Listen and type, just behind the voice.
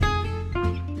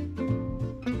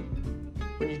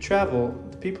travel,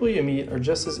 the people you meet are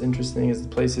just as interesting as the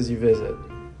places you visit,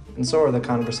 and so are the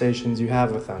conversations you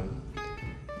have with them.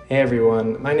 Hey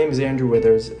everyone, my name is Andrew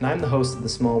Withers, and I'm the host of the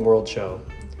Small World Show.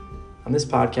 On this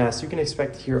podcast, you can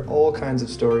expect to hear all kinds of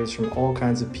stories from all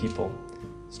kinds of people.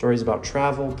 Stories about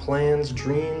travel, plans,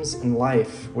 dreams, and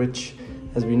life, which,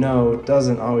 as we know,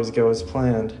 doesn't always go as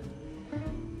planned.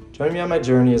 Join me on my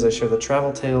journey as I share the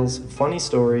travel tales, funny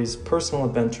stories, personal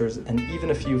adventures, and even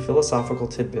a few philosophical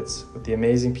tidbits with the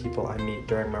amazing people I meet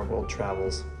during my world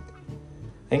travels.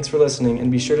 Thanks for listening,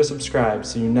 and be sure to subscribe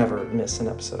so you never miss an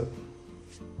episode.